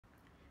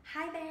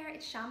Hi there,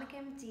 it's Kshamica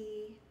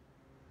MD.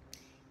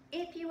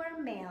 If you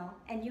are male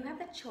and you have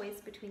the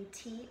choice between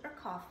tea or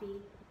coffee,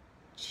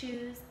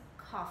 choose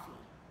coffee.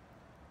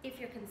 If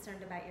you're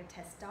concerned about your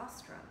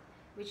testosterone,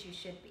 which you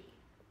should be.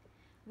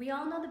 We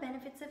all know the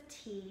benefits of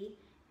tea.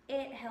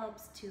 It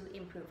helps to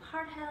improve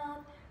heart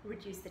health,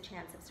 reduce the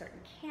chance of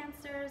certain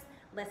cancers,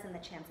 lessen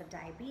the chance of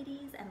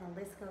diabetes, and the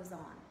list goes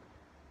on.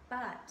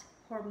 But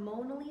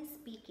hormonally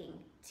speaking,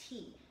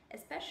 tea,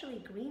 especially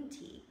green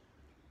tea,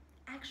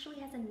 actually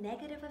has a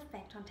negative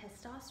effect on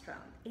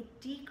testosterone. It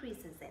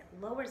decreases it,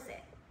 lowers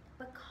it.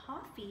 But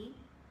coffee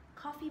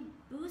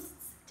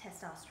boosts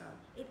testosterone.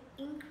 It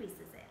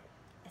increases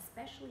it,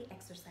 especially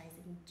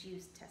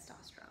exercise-induced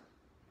testosterone.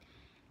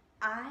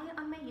 I,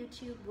 on my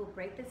YouTube, will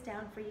break this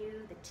down for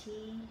you, the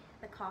tea,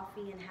 the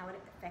coffee, and how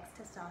it affects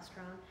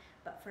testosterone.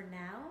 But for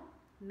now,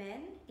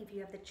 men, if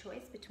you have the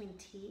choice between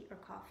tea or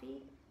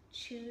coffee,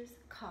 choose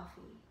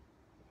coffee.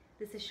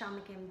 This is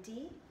Kshamica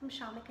MD from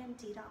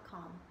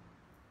KshamicaMD.com.